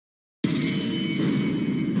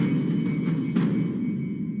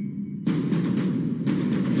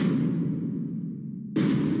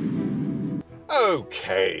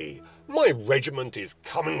Okay, my regiment is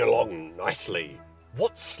coming along nicely.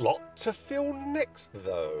 What slot to fill next,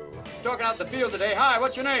 though? Talking out the field today. Hi,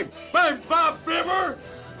 what's your name? My name's Bob Fibber.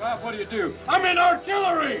 Bob, what do? I'm in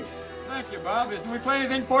artillery. Thank you, Bob. Can we play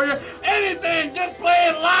anything for you? Anything! Just play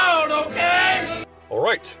it loud, okay? All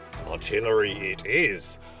right, artillery it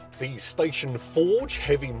is. The Station Forge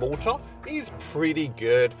Heavy Mortar is pretty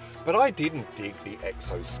good, but I didn't dig the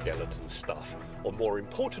exoskeleton stuff, or more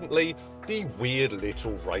importantly, the weird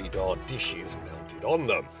little radar dishes mounted on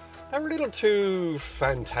them. They're a little too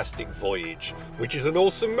Fantastic Voyage, which is an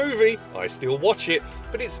awesome movie, I still watch it,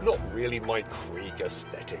 but it's not really my Krieg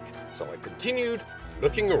aesthetic, so I continued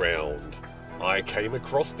looking around. I came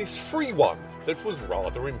across this free one that was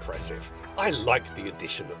rather impressive. I like the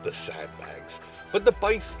addition of the sandbags, but the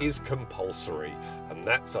base is compulsory, and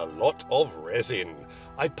that's a lot of resin.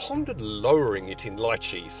 I pondered lowering it in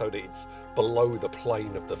lychee so that it's below the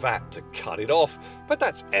plane of the vat to cut it off, but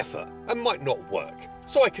that's effort and might not work,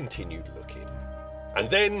 so I continued looking. And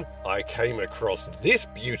then I came across this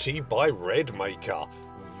beauty by Redmaker.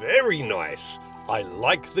 Very nice. I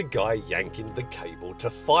like the guy yanking the cable to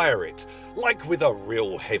fire it, like with a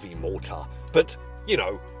real heavy mortar. But, you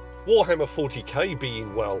know, Warhammer 40k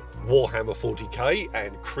being, well, Warhammer 40k,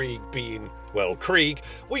 and Krieg being, well, Krieg,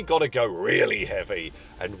 we gotta go really heavy.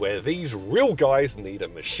 And where these real guys need a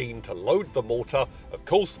machine to load the mortar, of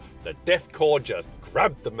course, the Death Corps just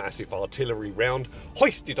grab the massive artillery round,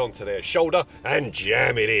 hoist it onto their shoulder, and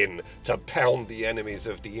jam it in to pound the enemies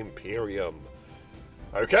of the Imperium.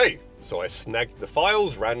 Okay, so I snagged the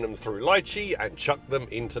files, ran them through lychee, and chucked them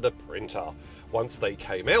into the printer. Once they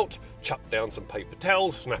came out, chuck down some paper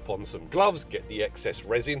towels, snap on some gloves, get the excess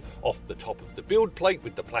resin off the top of the build plate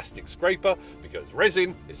with the plastic scraper, because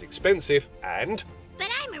resin is expensive, and... But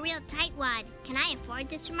I'm a real tightwad. Can I afford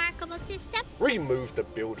this remarkable system? Removed the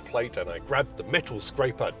build plate, and I grabbed the metal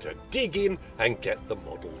scraper to dig in and get the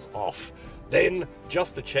models off. Then,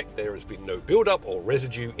 just to check there has been no build-up or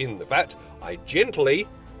residue in the vat, I gently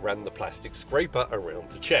ran the plastic scraper around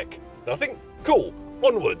to check. Nothing? Cool.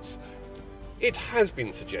 Onwards. It has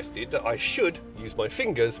been suggested that I should use my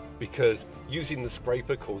fingers because using the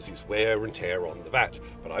scraper causes wear and tear on the vat,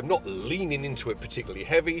 but I'm not leaning into it particularly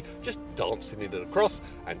heavy, just dancing it across,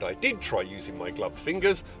 and I did try using my gloved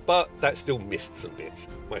fingers, but that still missed some bits.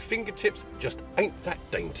 My fingertips just ain't that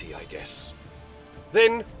dainty, I guess.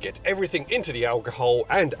 Then get everything into the alcohol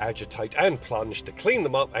and agitate and plunge to clean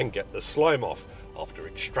them up and get the slime off. After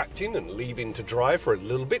extracting and leaving to dry for a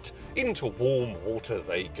little bit, into warm water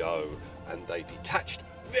they go, and they detached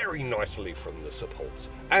very nicely from the supports,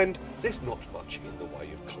 and there's not much in the way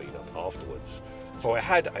of cleanup afterwards. So I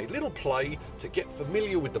had a little play to get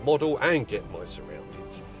familiar with the model and get my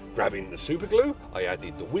surroundings. Grabbing the super glue, I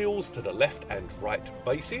added the wheels to the left and right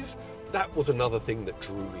bases. That was another thing that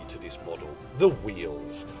drew me to this model, the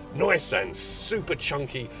wheels. Nice and super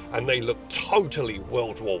chunky, and they look totally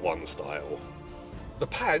World War I style. The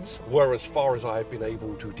pads were, as far as I have been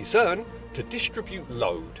able to discern, to distribute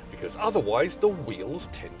load, because otherwise the wheels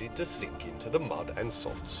tended to sink into the mud and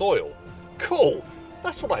soft soil. Cool!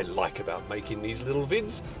 That's what I like about making these little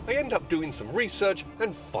vids. I end up doing some research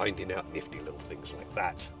and finding out nifty little things like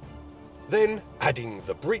that. Then, adding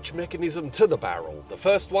the breech mechanism to the barrel. The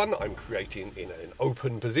first one I'm creating in an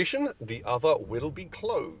open position, the other will be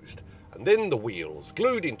closed. And then the wheels,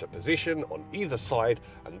 glued into position on either side,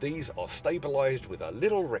 and these are stabilised with a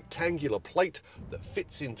little rectangular plate that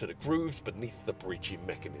fits into the grooves beneath the breeching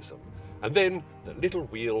mechanism. And then the little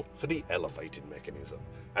wheel for the elevating mechanism.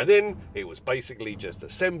 And then it was basically just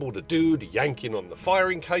assembled a dude yanking on the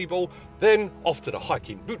firing cable, then off to the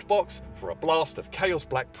hiking boot box for a blast of Chaos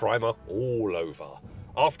Black primer all over.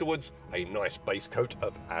 Afterwards, a nice base coat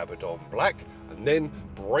of Abaddon Black, and then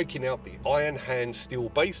breaking out the Iron Hand steel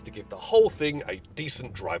base to give the whole thing a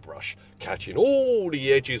decent dry brush, catching all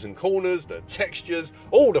the edges and corners, the textures,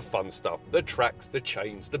 all the fun stuff, the tracks, the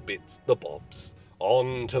chains, the bits, the bobs.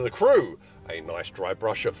 On to the crew. A nice dry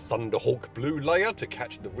brush of Thunderhawk blue layer to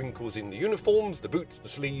catch the wrinkles in the uniforms, the boots, the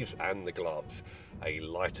sleeves and the gloves. A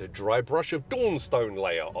lighter dry brush of Dawnstone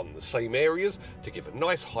layer on the same areas to give a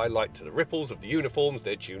nice highlight to the ripples of the uniforms,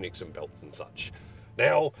 their tunics and belts and such.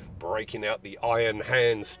 Now, breaking out the Iron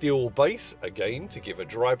Hand steel base, again to give a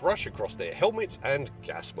dry brush across their helmets and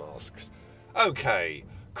gas masks. Okay,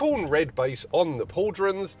 corn red base on the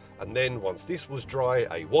pauldrons, and then once this was dry,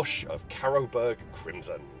 a wash of Carroburg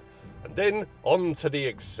crimson. And then on to the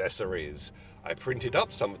accessories. I printed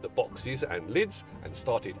up some of the boxes and lids and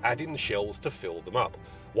started adding shells to fill them up.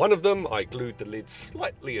 One of them I glued the lid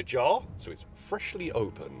slightly ajar so it's freshly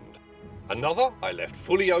opened. Another I left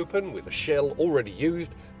fully open with a shell already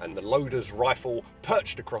used and the loader's rifle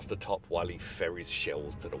perched across the top while he ferries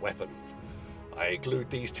shells to the weapons. I glued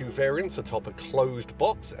these two variants atop a closed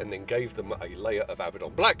box and then gave them a layer of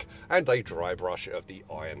Abaddon Black and a dry brush of the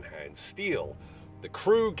Iron Hand Steel. The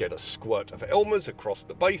crew get a squirt of Elmer's across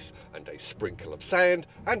the base and a sprinkle of sand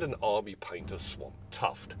and an Army Painter Swamp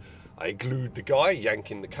Tuft. I glued the guy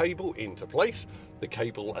yanking the cable into place. The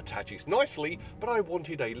cable attaches nicely, but I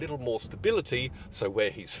wanted a little more stability, so where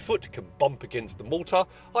his foot can bump against the mortar,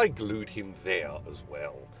 I glued him there as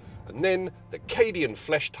well. And then the Cadian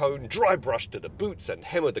flesh tone dry brushed to the boots and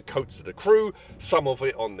hammered the coats of the crew, some of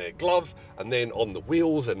it on their gloves, and then on the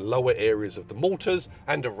wheels and lower areas of the mortars,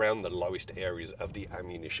 and around the lowest areas of the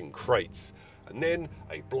ammunition crates. And then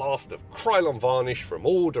a blast of Krylon varnish from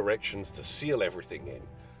all directions to seal everything in.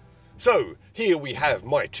 So, here we have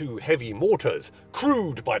my two heavy mortars,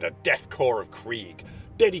 crewed by the Death Korps of Krieg,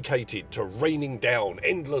 dedicated to raining down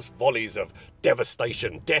endless volleys of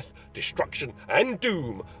devastation, death, destruction and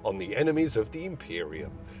doom on the enemies of the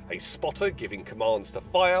Imperium. A spotter giving commands to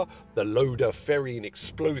fire, the loader ferrying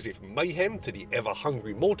explosive mayhem to the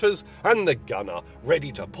ever-hungry mortars, and the gunner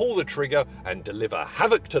ready to pull the trigger and deliver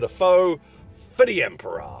havoc to the foe for the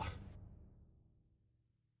Emperor.